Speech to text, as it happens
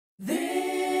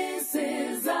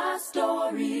This is a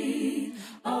story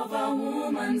of a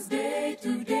woman's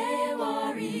day-to-day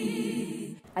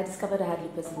worry. I discovered I had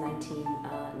lupus in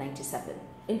 1997.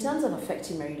 In terms of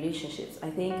affecting my relationships, I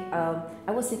think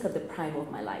I was sick at the prime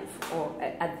of my life, or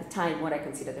at the time what I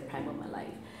consider the prime of my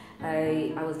life.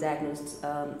 I was diagnosed,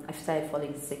 I started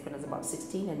falling sick when I was about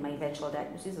 16, and my eventual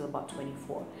diagnosis was about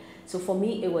 24. So for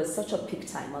me, it was such a peak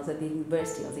time. I was at the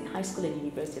university, I was in high school and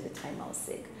university at the time I was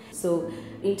sick. So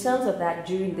in terms of that,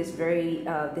 during this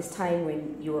this time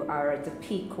when you are at the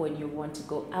peak, when you want to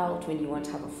go out, when you want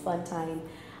to have a fun time,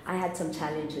 I had some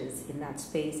challenges in that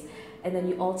space. And then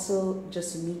you also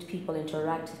just meet people,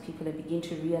 interact with people, and begin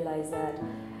to realize that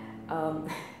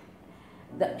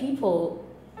that people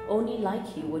only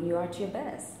like you when you are at your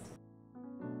best.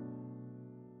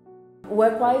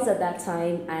 Work-wise, at that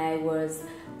time, I was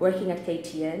working at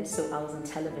KTN, so I was on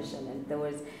television, and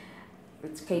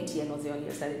KTN was the only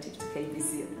alternative to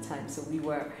KBC at the time. So we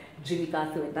were, Jimmy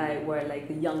Gathu and I were like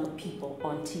the younger people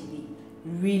on TV,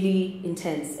 really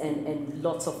intense and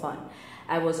lots of fun.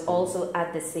 I was also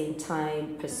at the same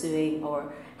time pursuing,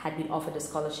 or had been offered a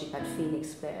scholarship at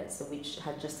Phoenix Fairs, so which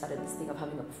had just started this thing of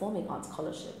having a performing arts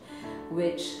scholarship,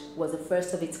 which was the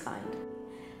first of its kind.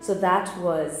 So that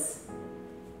was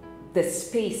the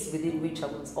space within which I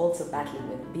was also battling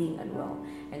with being unwell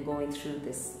and going through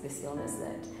this illness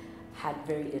that had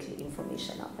very little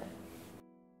information of it.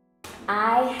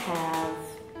 I have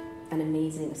an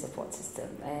amazing support system,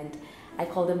 and I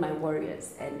call them my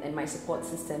warriors, and my support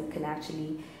system can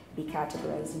actually be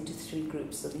categorized into 3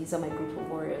 groups. So these are my group of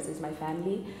warriors. There's my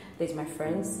family, there's my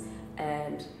friends,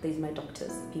 and there's my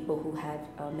doctors, people who have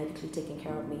medically taken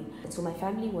care of me. And so my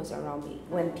family was around me.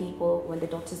 When the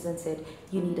doctors then said,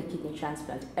 you need a kidney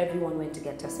transplant, everyone went to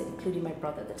get tested, including my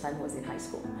brother at the time who was in high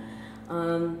school.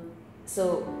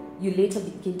 So you later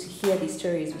begin to hear these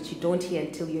stories, which you don't hear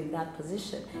until you're in that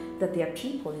position, that there are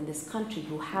people in this country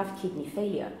who have kidney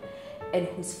failure and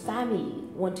whose family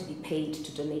want to be paid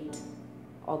to donate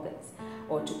organs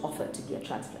or to offer to be a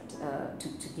transplant,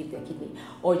 to give their kidney,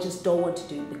 or just don't want to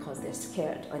do it because they're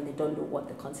scared and they don't know what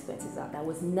the consequences are. That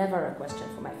was never a question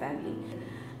for my family.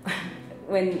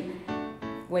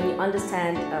 When you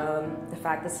understand the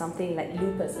fact that something like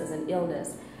lupus as an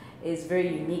illness is very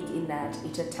unique in that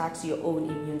it attacks your own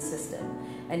immune system.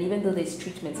 And even though there's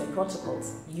treatments and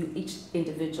protocols, each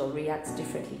individual reacts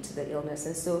differently to the illness.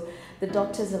 And so the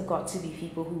doctors have got to be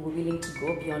people who were willing to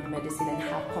go beyond medicine and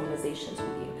have conversations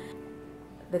with you.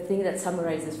 The thing that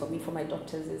summarizes for me, for my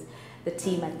doctors, is the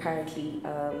team I'm currently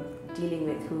dealing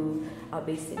with, who are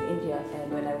based in India.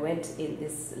 And when I went in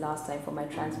this last time for my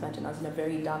transplant, and I was in a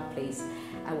very dark place,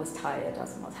 I was tired, I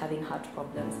was having heart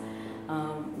problems.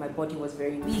 My body was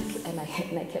very weak, and I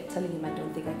kept telling him, I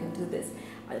don't think I can do this.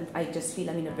 I just feel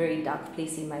I'm in a very dark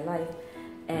place in my life.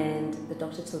 And the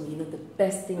doctor told me, you know, the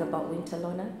best thing about winter,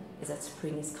 Lorna, is that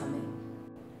spring is coming.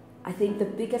 I think the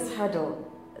biggest hurdle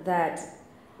that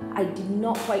I did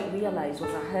not quite realize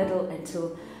was a hurdle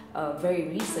until very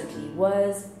recently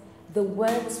was the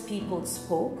words people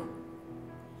spoke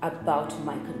about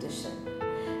my condition.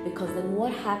 Because then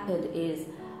what happened is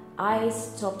I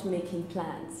stopped making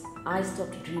plans. I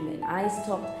stopped dreaming. I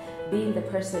stopped being the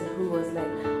person who was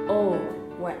like, oh,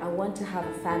 well, I want to have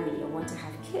a family, I want to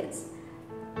have kids.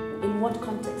 In what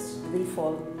context do they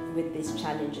fall with these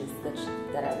challenges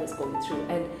that I was going through?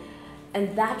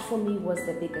 And that for me was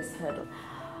the biggest hurdle.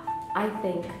 I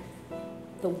think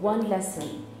the one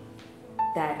lesson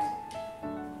that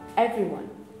everyone,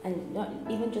 and not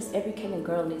even just every Kenyan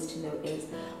girl, needs to know is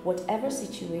whatever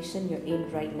situation you're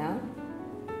in right now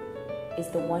is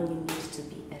the one you need to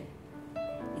be in.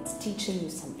 It's teaching you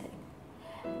something.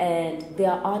 And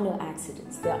there are no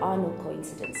accidents, there are no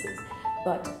coincidences.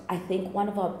 But I think one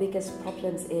of our biggest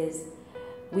problems is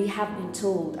we have been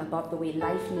told about the way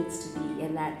life needs to be,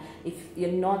 and that if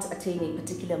you're not attaining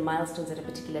particular milestones at a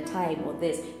particular time or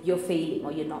this, you're failing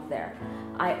or you're not there.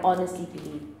 I honestly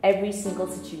believe every single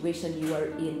situation you are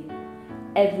in,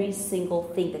 every single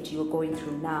thing that you are going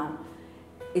through now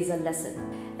is a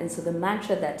lesson. And so the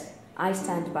mantra that I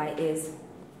stand by is,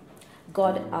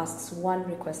 God asks one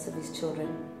request of his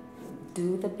children: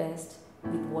 do the best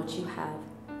with what you have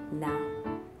now,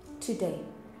 today,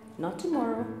 not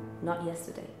tomorrow, not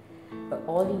yesterday, but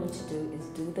all you need to do is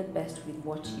do the best with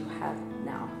what you have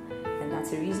now. And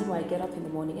that's the reason why I get up in the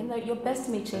morning, and your best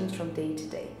may change from day to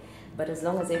day, but as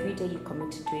long as every day you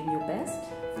commit to doing your best,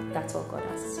 that's all God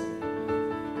asks of you.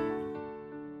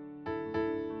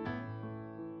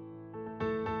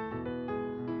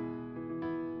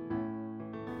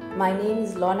 My name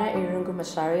is Lorna Irungu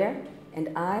Macharia, and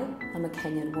I am a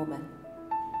Kenyan woman.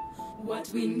 What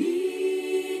we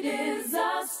need is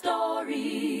a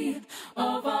story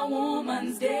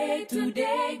Woman's Day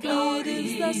today, glory. It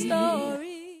is the story